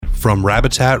From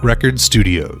Rabbitat Record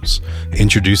Studios,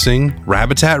 introducing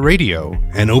Rabbitat Radio,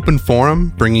 an open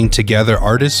forum bringing together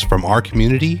artists from our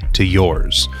community to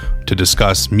yours to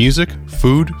discuss music,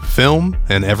 food, film,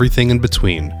 and everything in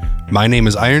between. My name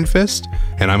is Iron Fist,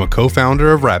 and I'm a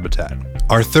co-founder of Rabbitat.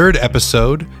 Our third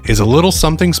episode is a little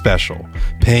something special,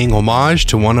 paying homage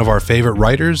to one of our favorite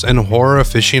writers and horror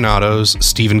aficionados,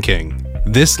 Stephen King.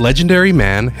 This legendary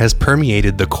man has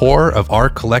permeated the core of our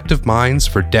collective minds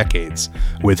for decades,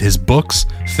 with his books,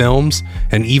 films,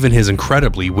 and even his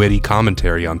incredibly witty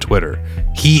commentary on Twitter.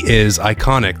 He is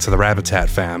iconic to the Rabbitat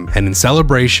fam, and in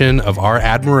celebration of our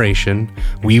admiration,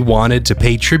 we wanted to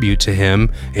pay tribute to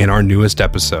him in our newest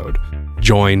episode.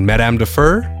 Join Madame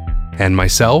Defer and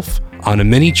myself on a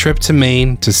mini trip to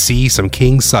Maine to see some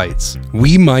King sights.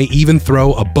 We might even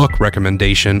throw a book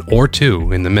recommendation or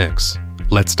two in the mix.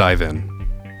 Let's dive in.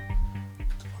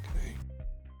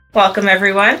 Welcome,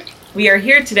 everyone. We are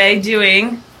here today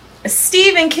doing a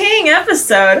Stephen King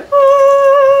episode.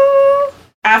 Woo!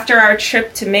 After our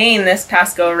trip to Maine this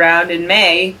past go-around in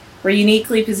May, we're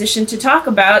uniquely positioned to talk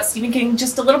about Stephen King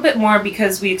just a little bit more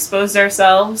because we exposed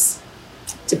ourselves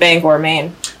to Bangor,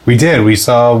 Maine. We did. We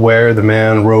saw where the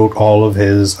man wrote all of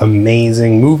his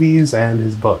amazing movies and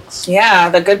his books. Yeah,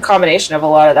 the good combination of a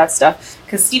lot of that stuff.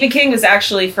 Because Stephen King was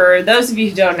actually, for those of you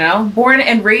who don't know, born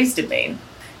and raised in Maine.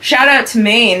 Shout out to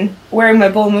Maine, wearing my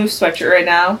Bull Moose sweatshirt right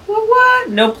now. What?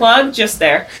 No plug, just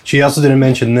there. She also didn't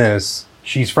mention this.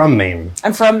 She's from Maine.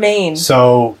 I'm from Maine.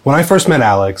 So when I first met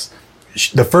Alex,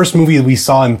 the first movie that we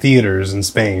saw in theaters in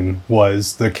Spain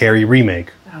was the Carrie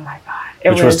remake. Oh my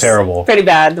God. Which was terrible. Pretty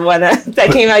bad. The one that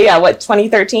came out,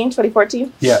 2013,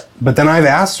 2014? Yeah. But then I've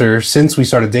asked her, since we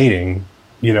started dating,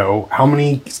 how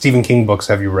many Stephen King books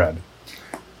have you read?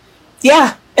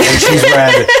 Yeah. And she's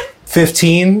read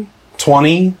 15,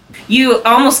 20. You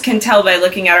almost can tell by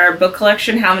looking at our book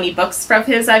collection how many books from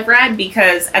his I've read,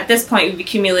 because at this point we've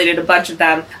accumulated a bunch of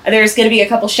them. There's going to be a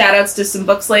couple shout-outs to some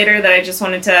books later that I just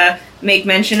wanted to make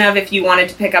mention of if you wanted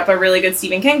to pick up a really good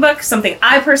Stephen King book, something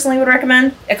I personally would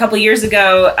recommend. A couple years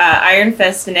ago, Iron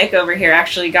Fist Nick over here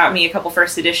actually got me a couple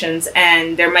first editions,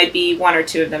 and there might be one or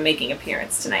two of them making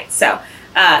appearance tonight. So,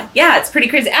 it's pretty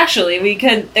crazy. Actually,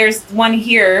 there's one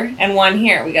here and one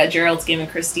here. We got Gerald's Game and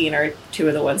Christine are two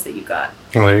of the ones that you got.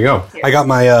 Oh, there you go. Here. I got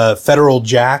my Federal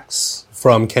Jacks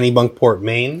from Kennebunkport,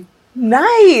 Maine.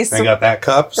 Nice. I got that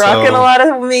cup. Rocking a lot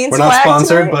of Maine swag. We're not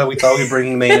sponsored, tonight. But we thought we'd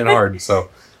bring Maine in hard, so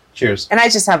cheers. And I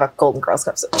just have a Golden Girls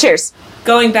cup, so cheers.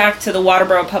 Going back to the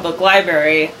Waterboro Public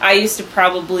Library, I used to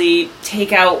probably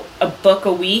take out a book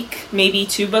a week, maybe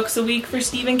 2 books a week for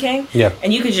Stephen King. Yeah.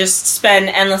 And you could just spend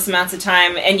endless amounts of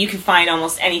time, and you could find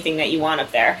almost anything that you want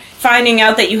up there. Finding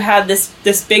out that you had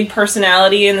this big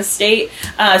personality in the state.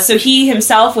 So he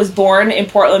himself was born in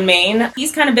Portland, Maine.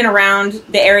 He's kind of been around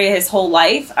the area his whole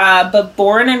life, but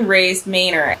born and raised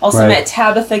Mainer. Also met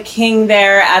Tabitha King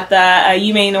there at the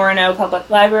UMaine Orono Public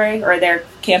Library, or their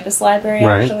campus library,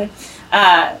 actually.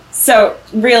 So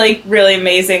really, really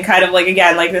amazing, kind of like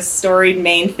this storied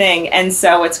Maine thing. And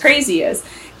so what's crazy is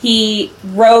he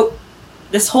wrote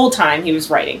this whole time he was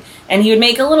writing, and he would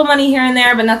make a little money here and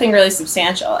there, but nothing really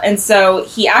substantial. And so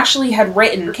he actually had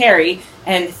written Carrie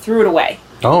and threw it away.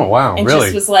 Oh, wow. And really?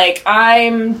 Just was like,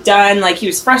 I'm done. Like, he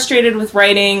was frustrated with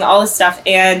writing, all this stuff.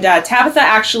 And Tabitha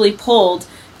actually pulled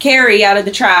Carrie out of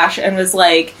the trash and was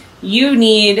like, you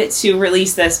need to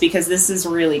release this because this is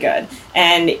really good.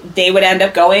 And they would end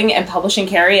up going and publishing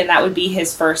Carrie, and that would be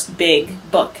his first big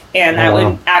book. And that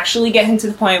would actually get him to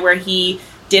the point where he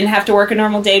didn't have to work a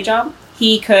normal day job.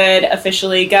 He could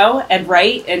officially go and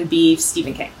write and be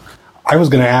Stephen King. I was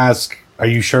going to ask, are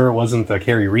you sure it wasn't the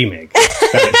Carrie remake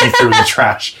that he threw in the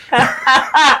trash?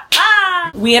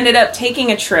 We ended up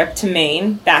taking a trip to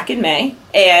Maine back in May,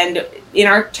 and in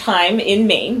our time in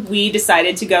Maine, we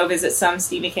decided to go visit some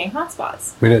Stephen King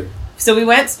hotspots. We did. So we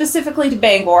went specifically to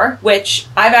Bangor, which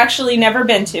I've actually never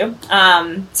been to.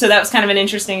 So that was kind of an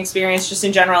interesting experience just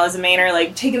in general as a Mainer,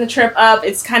 like taking the trip up.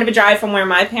 It's kind of a drive from where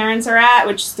my parents are at,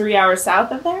 which is 3 hours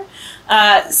south of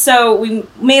there. So we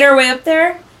made our way up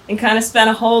there and kind of spent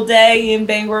a whole day in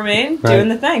Bangor, Maine, doing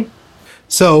the thing.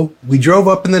 So we drove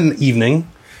up in the evening,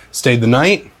 stayed the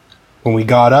night. When we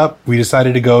got up, we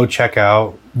decided to go check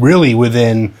out, really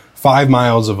within 5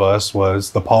 miles of us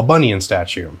was the Paul Bunyan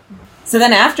statue. So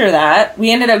then after that,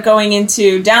 we ended up going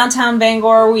into downtown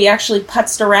Bangor. We actually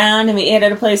putzed around, and we ate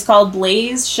at a place called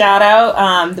Blaze. Shout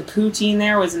out. The poutine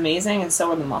there was amazing, and so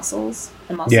were the mussels.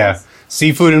 Yeah,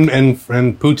 seafood and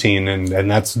poutine,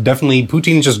 and that's definitely,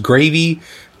 poutine is just gravy,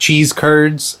 cheese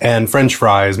curds and French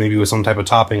fries, maybe with some type of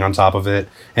topping on top of it.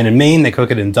 And in Maine, they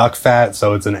cook it in duck fat,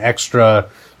 so it's an extra,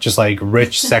 just like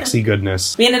rich, sexy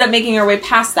goodness. We ended up making our way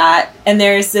past that, and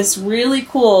there's this really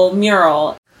cool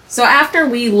mural. So after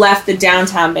we left the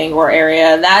downtown Bangor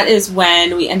area, that is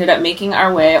when we ended up making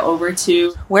our way over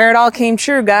to where it all came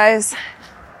true, guys.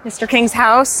 Mr. King's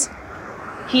house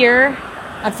here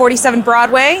at 47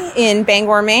 Broadway in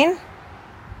Bangor, Maine.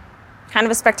 Kind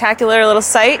of a spectacular little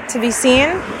sight to be seen.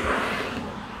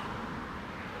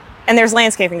 And there's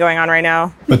landscaping going on right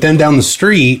now. But then down the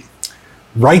street,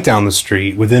 right down the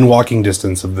street, within walking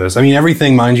distance of this, I mean,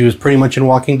 everything, mind you, is pretty much in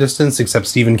walking distance, except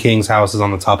Stephen King's house is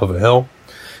on the top of a hill,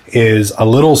 is a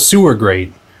little sewer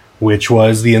grate, which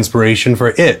was the inspiration for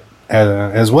It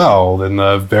as well, in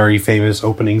the very famous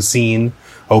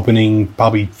opening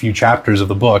probably few chapters of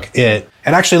the book, It.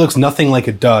 It actually looks nothing like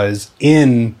it does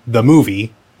in the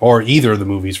movie, or either of the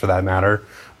movies for that matter,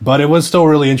 but it was still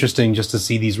really interesting just to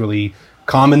see these really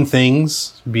common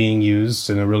things being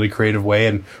used in a really creative way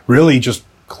and really just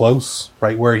close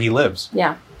right where he lives.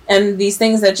 Yeah. And these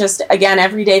things that just, again,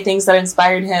 everyday things that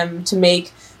inspired him to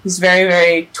make these very,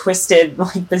 very twisted,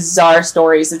 like bizarre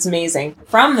stories. It's amazing.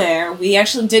 From there, we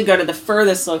actually did go to the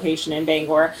furthest location in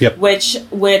Bangor, which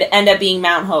would end up being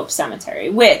Mount Hope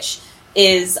Cemetery, which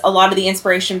is a lot of the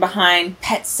inspiration behind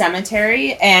Pet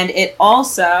Sematary. And it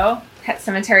also, Pet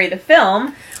Sematary, the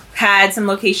film, had some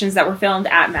locations that were filmed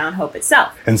at Mount Hope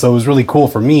itself. And so it was really cool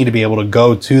for me to be able to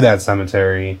go to that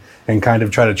cemetery and kind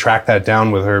of try to track that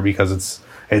down with her, because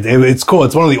it's cool.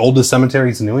 It's one of the oldest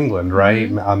cemeteries in New England, right?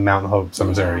 Mm-hmm. Mount Hope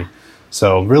Cemetery. Yeah.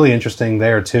 So really interesting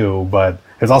there too. But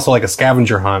it's also like a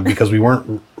scavenger hunt because we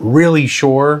weren't really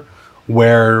sure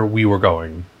where we were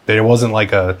going. There wasn't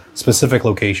like a specific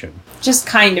location. Just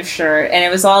kind of sure. And it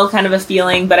was all kind of a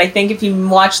feeling. But I think if you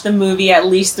watch the movie at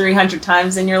least 300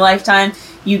 times in your lifetime,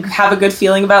 you have a good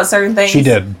feeling about certain things. She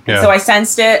did. Yeah. So I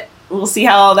sensed it. We'll see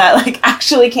how all that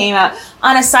actually came out.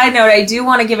 On a side note, I do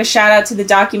want to give a shout out to the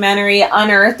documentary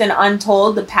Unearthed and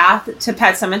Untold: The Path to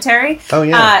Pet Sematary. Oh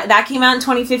yeah, that came out in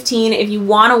 2015. If you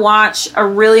want to watch a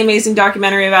really amazing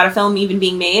documentary about a film even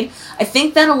being made, I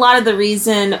think that a lot of the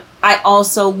reason I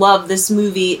also love this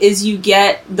movie is you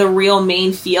get the real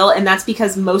Maine feel, and that's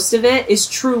because most of it is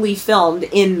truly filmed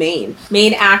in Maine.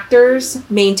 Maine actors,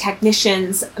 Maine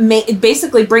technicians,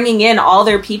 basically bringing in all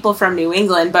their people from New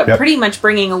England, but pretty much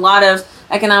bringing a lot of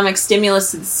economic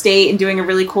stimulus to the state and doing a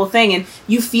really cool thing, and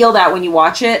you feel that when you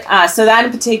watch it. So that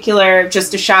in particular,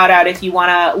 just a shout out if you want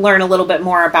to learn a little bit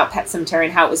more about Pet Sematary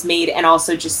and how it was made, and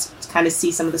also just kind of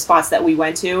see some of the spots that we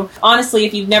went to. Honestly,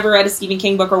 if you've never read a Stephen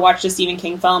King book or watched a Stephen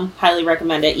King film, highly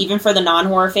recommend it. Even for the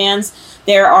non-horror fans,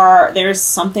 there's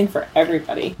something for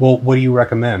everybody. Well, what do you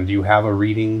recommend? Do you have a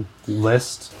reading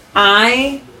list?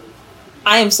 I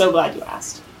am so glad you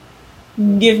asked.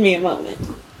 Give me a moment.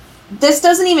 This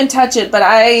doesn't even touch it, but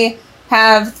I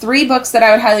have 3 books that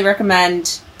I would highly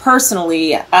recommend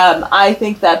personally. I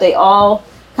think that they all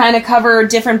kind of cover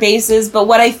different bases, but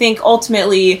what I think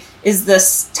ultimately is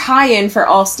this tie-in for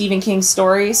all Stephen King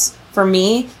stories, for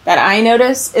me, that I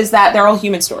notice, is that they're all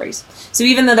human stories. So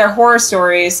even though they're horror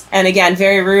stories, and again,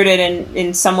 very rooted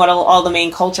in somewhat all the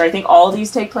Maine culture, I think all of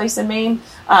these take place in Maine.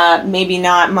 Maybe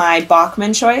not my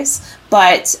Bachman choice,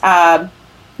 but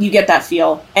you get that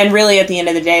feel. And really, at the end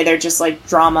of the day, they're just like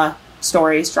drama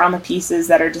stories, drama pieces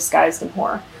that are disguised in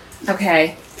horror.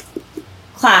 Okay.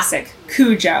 Classic.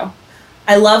 Cujo.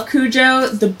 I love Cujo.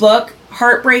 The book,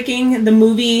 heartbreaking. The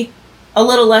movie, a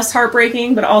little less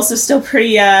heartbreaking, but also still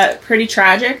pretty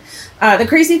tragic. The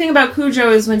crazy thing about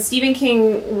Cujo is when Stephen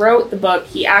King wrote the book,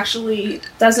 he actually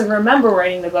doesn't remember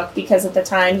writing the book because at the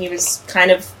time he was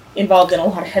kind of involved in a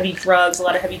lot of heavy drugs, a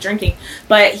lot of heavy drinking.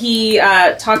 But he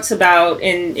talks about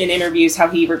in interviews how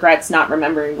he regrets not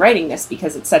remembering writing this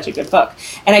because it's such a good book.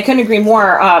 And I couldn't agree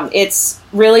more. It's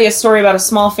really a story about a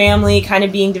small family kind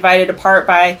of being divided apart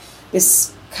by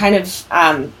this kind of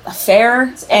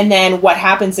affair. And then what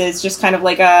happens is just kind of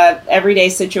like a everyday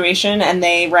situation, and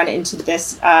they run into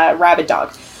this rabid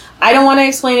dog. I don't want to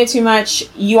explain it too much.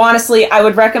 I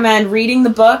would recommend reading the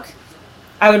book.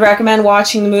 I would recommend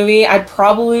watching the movie. I'd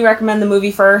probably recommend the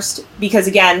movie first because,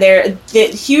 again, the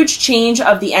huge change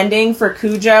of the ending for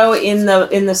Cujo in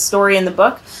the story in the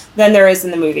book than there is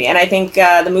in the movie. And I think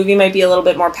the movie might be a little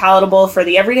bit more palatable for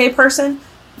the everyday person.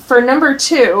 For number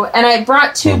 2, and I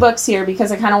brought 2 books here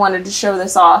because I kind of wanted to show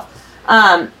this off.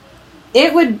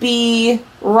 It would be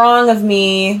wrong of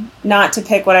me not to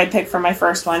pick what I picked for my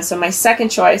first one. So my second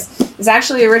choice is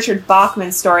actually a Richard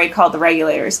Bachman story called The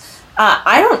Regulators.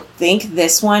 I don't think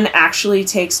this one actually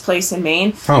takes place in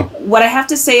Maine. Oh. What I have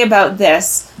to say about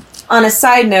this, On a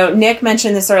side note, Nick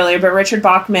mentioned this earlier, but Richard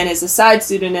Bachman is a side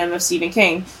pseudonym of Stephen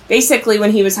King. Basically,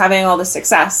 when he was having all this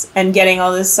success and getting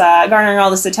all this, garnering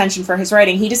all this attention for his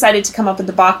writing, he decided to come up with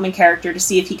the Bachman character to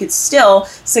see if he could still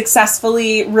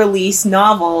successfully release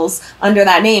novels under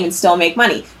that name and still make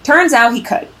money. Turns out he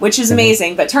could, which is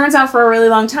amazing, but turns out for a really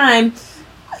long time,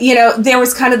 you know, there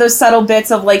was kind of those subtle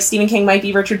bits of like Stephen King might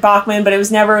be Richard Bachman, but it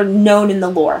was never known in the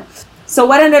lore. So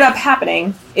what ended up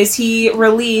happening is he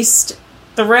released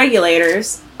The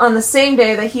Regulators on the same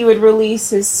day that he would release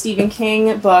his Stephen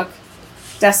King book,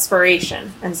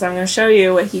 Desperation. And so I'm going to show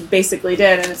you what he basically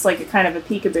did, and it's like a kind of a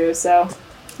peekaboo. So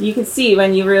you can see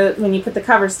when you put the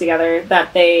covers together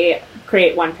that they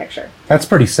create one picture. That's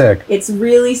pretty sick. It's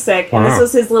really sick. And this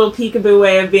was his little peekaboo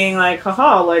way of being like,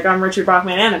 haha, like I'm Richard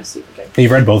Bachman and I'm Stephen King.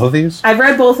 You've read both of these? I've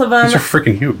read both of them. These are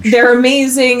freaking huge. They're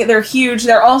amazing. They're huge.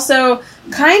 They're also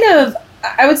kind of,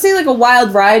 I would say, like a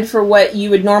wild ride for what you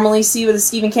would normally see with a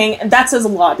Stephen King. And that says a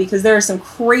lot because there are some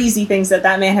crazy things that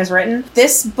man has written.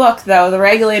 This book, though, The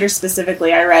Regulators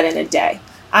specifically, I read in a day.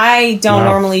 I don't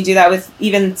normally do that with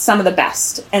even some of the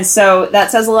best. And so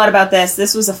that says a lot about this.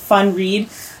 This was a fun read.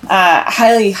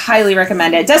 Highly, highly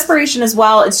recommend it. Desperation as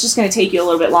well. It's just going to take you a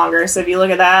little bit longer. So if you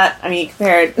look at that, I mean,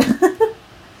 compare it.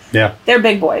 Yeah. They're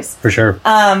big boys. For sure.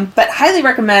 But highly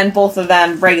recommend both of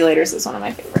them. Regulators is one of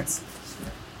my favorites.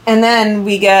 And then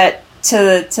we get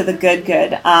to the good.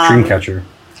 Dreamcatcher.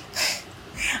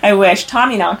 I wish.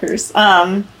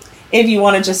 Tommyknockers. If you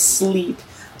want to just sleep.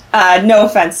 No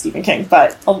offense, Stephen King,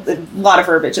 but a lot of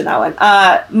verbiage in that one.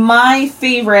 My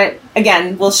favorite,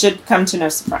 again, should come to no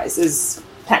surprise, is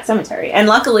Pet Sematary. And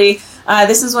luckily,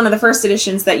 this is one of the first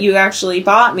editions that you actually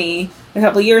bought me a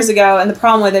couple years ago, and the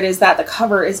problem with it is that the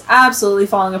cover is absolutely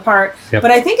falling apart. Yep.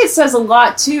 But I think it says a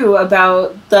lot, too,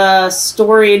 about the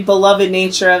storied, beloved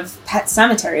nature of Pet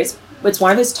Sematary. It's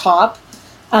one of his top.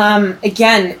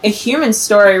 Again, a human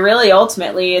story, really,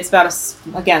 ultimately. It's about a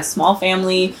small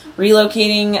family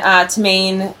relocating to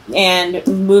Maine and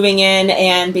moving in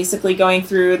and basically going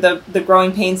through the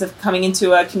growing pains of coming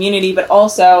into a community, but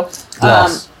also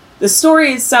the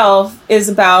story itself is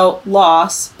about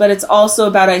loss, but it's also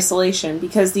about isolation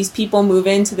because these people move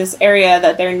into this area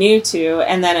that they're new to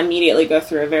and then immediately go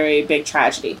through a very big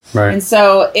tragedy. Right. And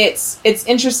so it's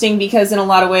interesting because in a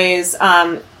lot of ways,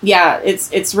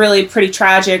 it's really pretty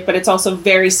tragic, but it's also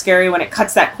very scary when it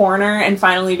cuts that corner and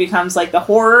finally becomes like the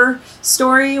horror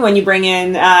story when you bring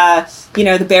in,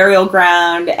 the burial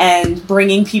ground and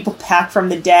bringing people back from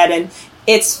the dead. And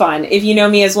it's fun. If you know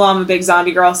me as well, I'm a big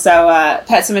zombie girl, so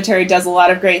Pet Sematary does a lot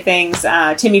of great things.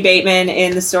 Timmy Bateman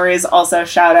in the story is also a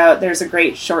shout out. There's a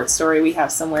great short story we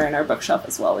have somewhere in our bookshelf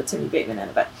as well with Timmy Bateman in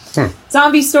it. But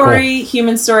zombie story, cool.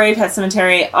 Human story, Pet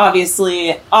Sematary,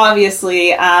 obviously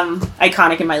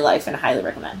iconic in my life and highly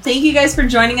recommend. Thank you guys for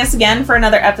joining us again for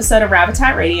another episode of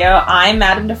Rabbitat Radio. I'm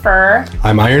Madame Defer.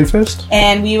 I'm Iron Fist.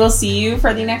 And we will see you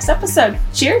for the next episode.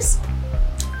 Cheers!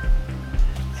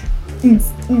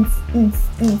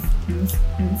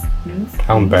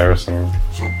 How embarrassing.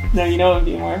 No, you know what would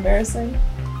be more embarrassing?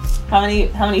 How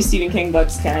many Stephen King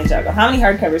books can I juggle? How many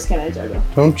hardcovers can I juggle?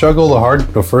 Don't juggle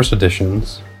the first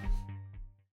editions.